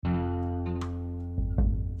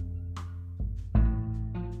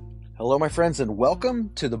Hello, my friends, and welcome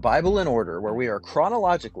to the Bible in Order, where we are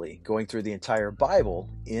chronologically going through the entire Bible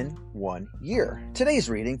in 1 year. Today's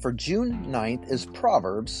reading for June 9th is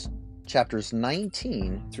Proverbs chapters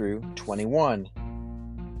 19 through 21.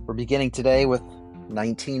 We're beginning today with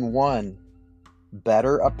 19:1.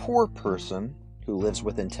 Better a poor person who lives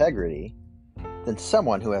with integrity than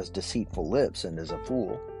someone who has deceitful lips and is a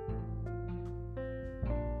fool.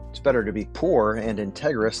 It's better to be poor and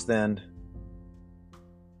integrous than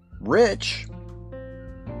rich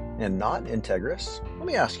and not integrous. Let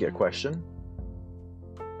me ask you a question.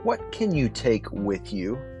 What can you take with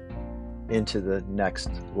you into the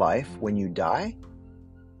next life when you die?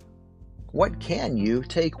 What can you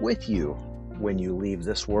take with you when you leave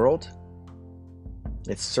this world?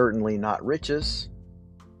 It's certainly not riches.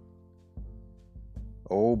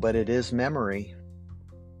 Oh, but it is memory,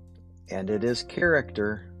 and it is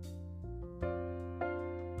character.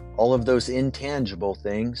 All of those intangible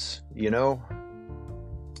things,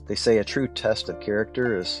 they say a true test of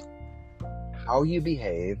character is how you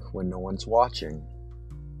behave when no one's watching.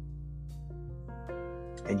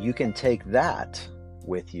 And you can take that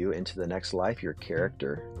with you into the next life, your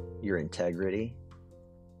character, your integrity,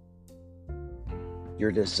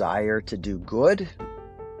 your desire to do good.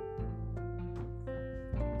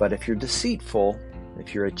 But if you're deceitful,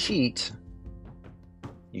 if you're a cheat,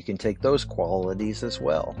 you can take those qualities as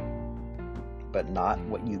well, but not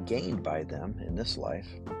what you gained by them in this life.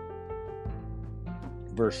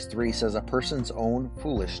 Verse 3 says, a person's own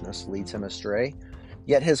foolishness leads him astray,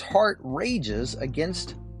 yet his heart rages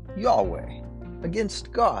against Yahweh,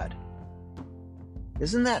 against God.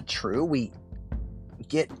 Isn't that true? We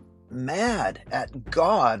get mad at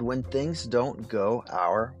God when things don't go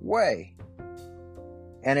our way.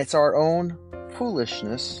 And it's our own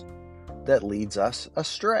foolishness that leads us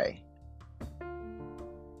astray.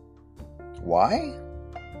 Why?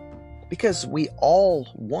 Because we all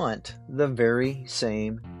want the very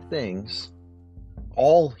same things.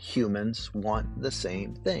 All humans want the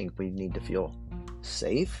same thing. We need to feel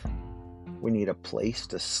safe. We need a place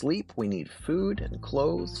to sleep. We need food and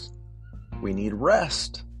clothes. We need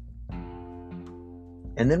rest.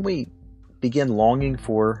 And then we begin longing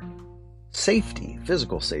for safety,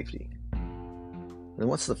 physical safety. And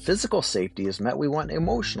once the physical safety is met, we want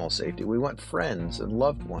emotional safety. We want friends and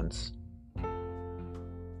loved ones.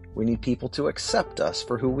 We need people to accept us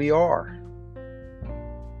for who we are.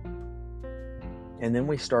 And then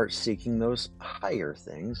we start seeking those higher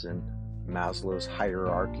things in Maslow's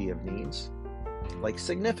hierarchy of needs, like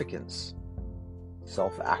significance,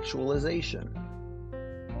 self-actualization,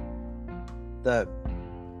 the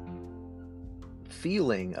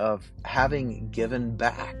feeling of having given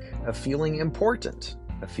back, of feeling important,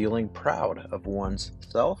 of feeling proud of one's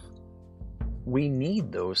self. We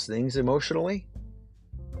need those things emotionally.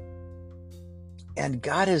 And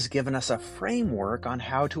God has given us a framework on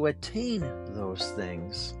how to attain those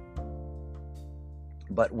things.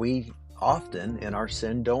 But we often, in our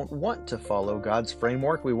sin, don't want to follow God's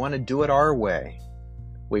framework. We want to do it our way.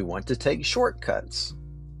 We want to take shortcuts.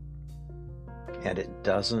 And it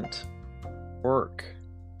doesn't work.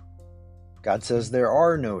 God says there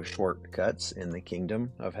are no shortcuts in the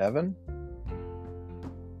kingdom of heaven.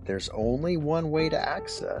 There's only one way to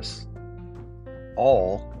access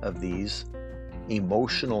all of these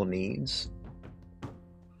emotional needs.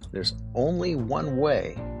 There's only one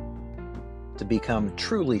way to become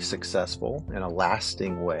truly successful in a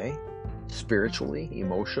lasting way, spiritually,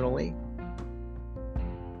 emotionally,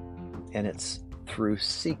 and it's through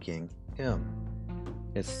seeking Him.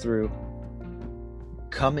 It's through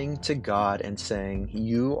coming to God and saying,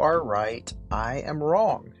 you are right, I am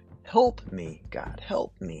wrong. Help me, God,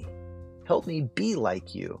 help me. Help me be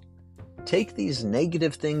like you. Take these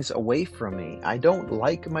negative things away from me. I don't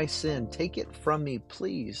like my sin. Take it from me,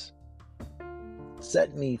 please.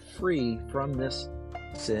 Set me free from this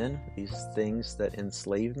sin, these things that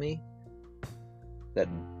enslave me, that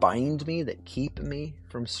bind me, that keep me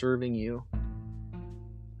from serving you.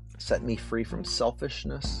 Set me free from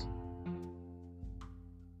selfishness,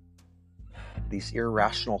 these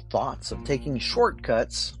irrational thoughts of taking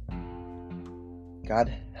shortcuts.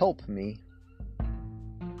 God, help me.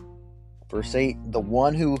 Verse 8, the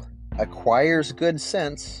one who acquires good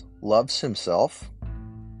sense loves himself.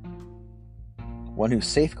 One who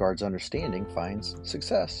safeguards understanding finds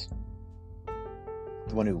success.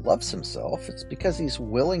 The one who loves himself, it's because he's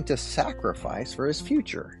willing to sacrifice for his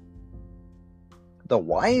future. The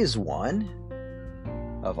wise one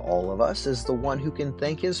of all of us is the one who can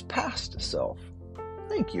thank his past self.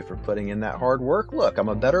 Thank you for putting in that hard work. Look, I'm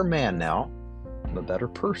a better man now. I'm a better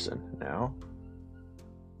person now.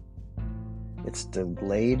 It's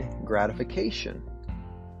delayed gratification.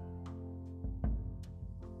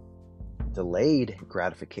 Delayed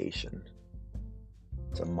gratification.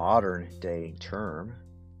 It's a modern day term,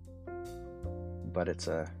 but it's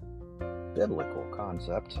a biblical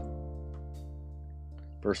concept.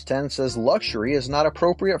 Verse 10 says, luxury is not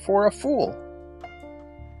appropriate for a fool.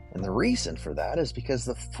 And the reason for that is because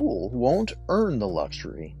the fool won't earn the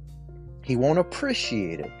luxury. He won't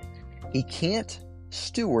appreciate it. He can't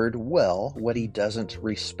steward well what he doesn't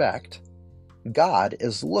respect. God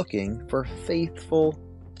is looking for faithful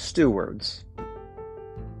stewards.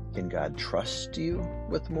 Can God trust you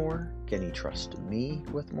with more? Can he trust me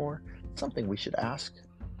with more? Something we should ask.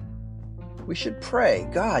 We should pray,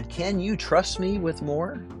 God, can you trust me with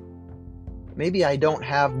more? Maybe I don't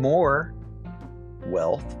have more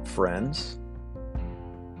wealth, friends,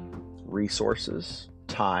 resources,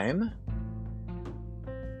 time,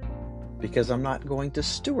 because I'm not going to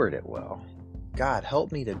steward it well. God,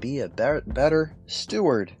 help me to be a better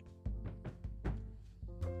steward.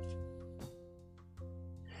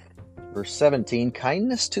 Verse 17,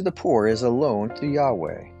 kindness to the poor is a loan to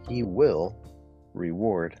Yahweh. He will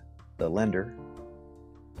reward the lender.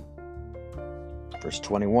 Verse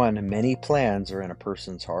 21, many plans are in a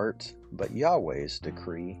person's heart, but Yahweh's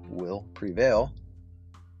decree will prevail.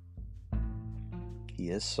 He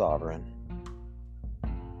is sovereign.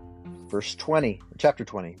 Chapter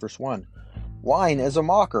 20, verse 1. Wine is a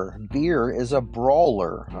mocker, beer is a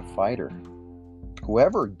brawler, a fighter.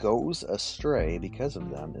 Whoever goes astray because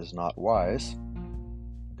of them is not wise.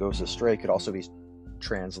 Goes astray could also be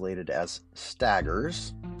translated as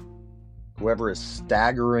staggers. Whoever is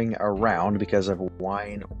staggering around because of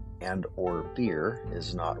wine and or beer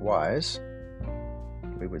is not wise.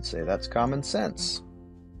 We would say that's common sense.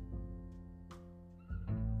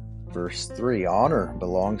 Verse 3, honor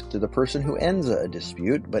belongs to the person who ends a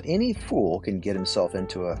dispute, but any fool can get himself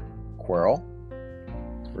into a quarrel.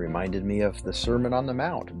 It reminded me of the Sermon on the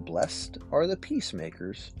Mount. Blessed are the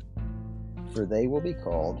peacemakers, for they will be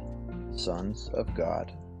called sons of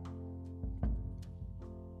God.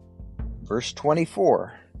 Verse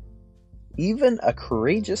 24, even a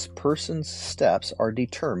courageous person's steps are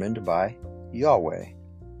determined by Yahweh.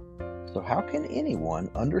 So how can anyone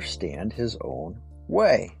understand his own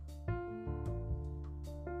way?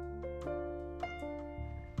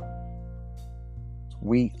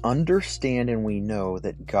 We understand and we know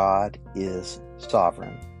that God is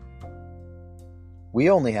sovereign. We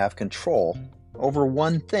only have control over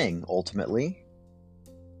one thing, ultimately.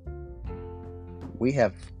 We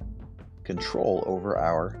have control over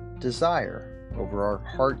our desire, over our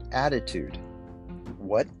heart attitude.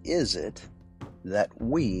 What is it that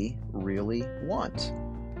we really want?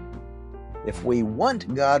 If we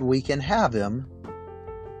want God, we can have Him.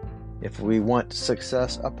 If we want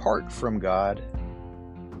success apart from God,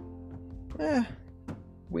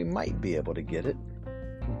 we might be able to get it,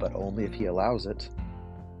 but only if He allows it.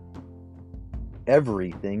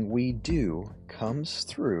 Everything we do comes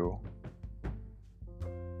through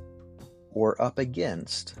or up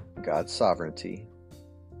against God's sovereignty.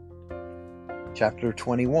 Chapter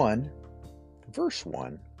 21, verse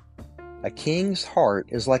 1. A king's heart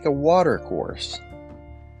is like a watercourse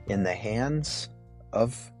in the hands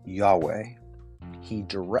of Yahweh. He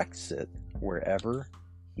directs it wherever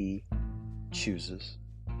He chooses.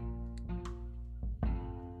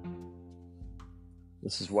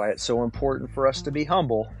 This is why it's so important for us to be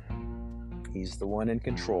humble. He's the one in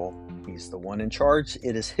control. He's the one in charge.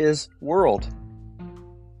 It is His world.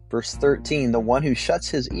 Verse 13, the one who shuts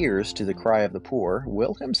his ears to the cry of the poor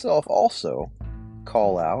will himself also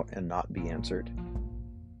call out and not be answered.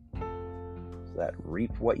 That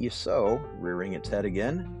reap what you sow, rearing its head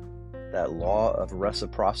again. That law of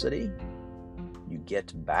reciprocity. You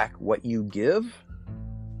get back what you give.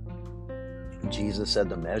 Jesus said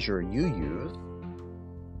the measure you use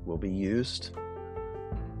will be used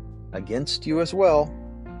against you as well.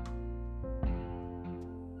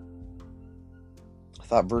 I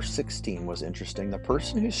thought verse 16 was interesting. The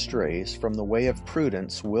person who strays from the way of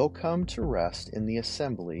prudence will come to rest in the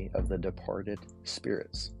assembly of the departed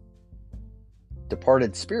spirits.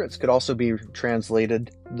 Departed spirits could also be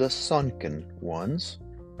translated the sunken ones,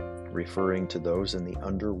 referring to those in the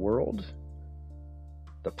underworld,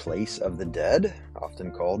 the place of the dead,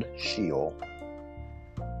 often called Sheol.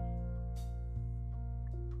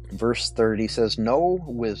 Verse 30 says, no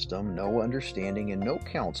wisdom, no understanding, and no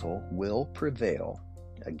counsel will prevail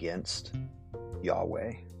against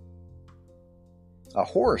Yahweh. A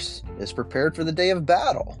horse is prepared for the day of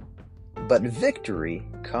battle, but victory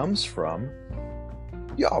comes from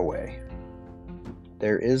Yahweh.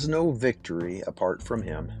 There is no victory apart from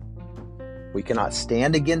Him. We cannot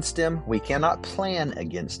stand against him. We cannot plan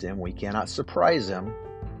against him. We cannot surprise him.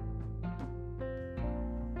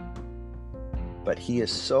 But he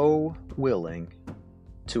is so willing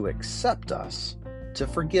to accept us, to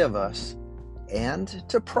forgive us, and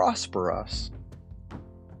to prosper us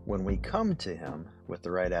when we come to him with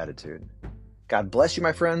the right attitude. God bless you,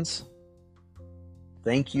 my friends.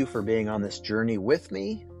 Thank you for being on this journey with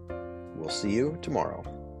me. We'll see you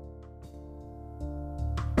tomorrow.